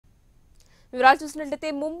వివరాలు చూసినట్లయితే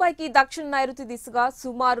ముంబైకి దక్షిణ నైరుతి దిశగా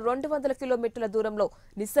సుమారు 200 కిలోమీటర్ల దూరంలో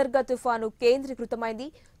నిసర్గ తుఫాను కేంద్రీకృతమైంది.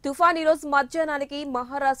 తుఫాన్ ఈ రోజు మధ్యాహ్నానికి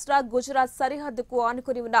మహారాష్ట్ర, గుజరాత్ సరిహద్దుకు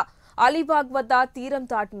ఆనుకుని ఉన్న అలీబాగ్ వద్ద తీరం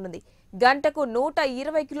దాటనుంది. గంటకు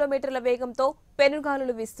 120 కిలోమీటర్ల వేగంతో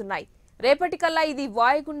పెనుగాలులు వీస్తున్నాయి. రేపటికల్లా ఇది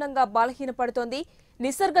వాయుగుండంగా బలహీనపడుతోంది.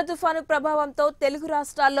 నిసర్గ తుఫాను ప్రభావంతో తెలుగు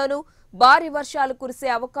రాష్ట్రాల్లోనూ భారీ వర్షాలు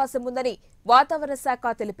కురిసే అవకాశం ఉందని వాతావరణ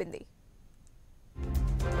శాఖ తెలిపింది.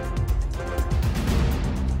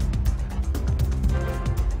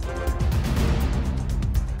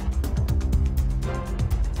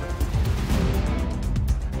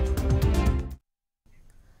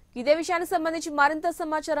 ఇదే విషయానికి సంబంధించి మరింత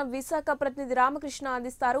సమాచారం విశాఖ ప్రతినిధి రామకృష్ణ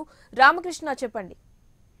అందిస్తారు. రామకృష్ణ, చెప్పండి.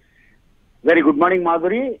 Very good morning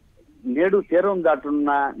Madhuri. నేడు తీరం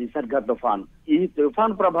దాటున్న నిసర్గ తుఫాన్, ఈ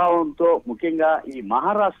తుఫాన్ ప్రభావంతో ముఖ్యంగా ఈ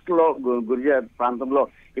మహారాష్ట్రలో గుజరాత్ ప్రాంతంలో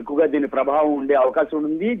ఎక్కువగా దీని ప్రభావం ఉండే అవకాశం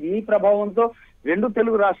ఉంది. ఈ ప్రభావంతో రెండు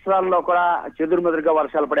తెలుగు రాష్ట్రాల్లో కూడా చెదురుమెదురుగా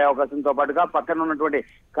వర్షాలు పడే అవకాశంతో పాటుగా పక్కన ఉన్నటువంటి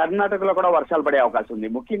కర్ణాటకలో కూడా వర్షాలు పడే అవకాశం ఉంది.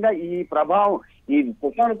 ముఖ్యంగా ఈ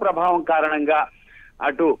తుఫాను ప్రభావం కారణంగా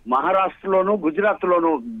అటు మహారాష్ట్రలోను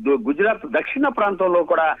గుజరాత్ దక్షిణ ప్రాంతంలో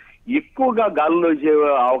కూడా ఎక్కువగా గాలులు వచ్చే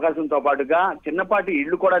అవకాశంతో పాటుగా చిన్నపాటి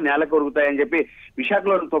ఇళ్లు కూడా నేల కొరుగుతాయని చెప్పి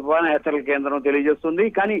విశాఖలోని తుఫాను హెచ్చరికల కేంద్రం తెలియజేస్తుంది.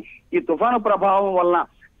 కానీ ఈ తుఫాను ప్రభావం వలన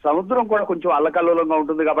సముద్రం కూడా కొంచెం అల్లకల్లోలంగా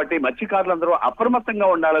ఉంటుంది కాబట్టి మత్స్యకారులందరూ అప్రమత్తంగా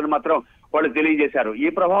ఉండాలని మాత్రం వాళ్ళు తెలియజేశారు. ఈ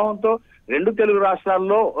ప్రభావంతో రెండు తెలుగు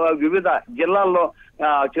రాష్ట్రాల్లో వివిధ జిల్లాల్లో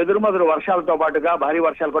చెదురుమదురు వర్షాలతో పాటుగా భారీ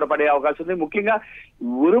వర్షాలు కూడా పడే అవకాశం ఉంది. ముఖ్యంగా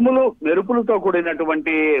ఉరుములు మెరుపులతో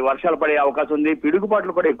కూడినటువంటి వర్షాలు పడే అవకాశం ఉంది.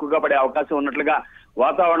 పిడుగుపాట్లు కూడా ఎక్కువగా పడే అవకాశం ఉన్నట్లుగా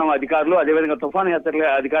వాతావరణం అధికారులు, అదేవిధంగా తుఫాను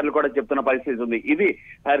హెచ్చరికల అధికారులు కూడా చెప్తున్న పరిస్థితి ఉంది. ఇది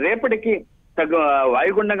రేపటికి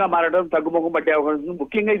వాయుగుండంగా మారడం, తగ్గుముఖం పట్టే అవకాశం ఉంది.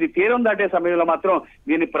 ముఖ్యంగా ఇది తీరం దాటే సమయంలో మాత్రం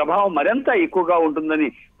దీని ప్రభావం మరింత ఎక్కువగా ఉంటుందని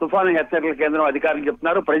తుఫాను హెచ్చరికల కేంద్రం అధికారులు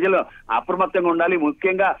చెప్తున్నారు. ప్రజలు అప్రమత్తంగా ఉండాలి.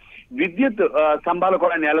 ముఖ్యంగా విద్యుత్ స్తంభాలు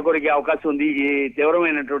కూడా నేలకొరిగే అవకాశం ఉంది ఈ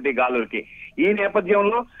తీవ్రమైనటువంటి గాలులకి. ఈ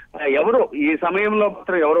నేపథ్యంలో ఈ సమయంలో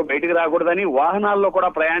మాత్రం ఎవరు బయటకు రాకూడదని, వాహనాల్లో కూడా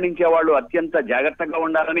ప్రయాణించే వాళ్ళు అత్యంత జాగ్రత్తగా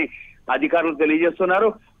ఉండాలని అధికారులు తెలియజేస్తున్నారు.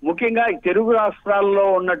 ముఖ్యంగా తెలుగు రాష్ట్రాల్లో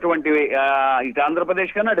ఉన్నటువంటి ఇటు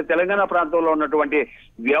ఆంధ్రప్రదేశ్ కానీ అటు తెలంగాణ ప్రాంతంలో ఉన్నటువంటి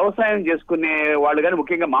వ్యవసాయం చేసుకునే వాళ్ళు కానీ,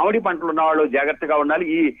 ముఖ్యంగా మామిడి పంటలు ఉన్న వాళ్ళు జాగ్రత్తగా ఉండాలి.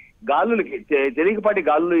 ఈ గాలులకి తేలికపాటి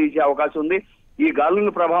గాలులు ఇచ్చే అవకాశం ఉంది. ఈ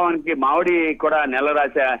గాలుల ప్రభావానికి మామిడి కూడా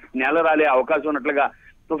నెలరాలే అవకాశం ఉన్నట్లుగా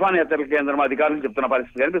తుఫాను హెచ్చరికల కేంద్రం అధికారులు చెప్తున్న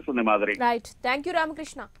పరిస్థితి కనిపిస్తుంది. Madhuri. Right, thank you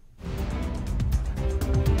Ramakrishna.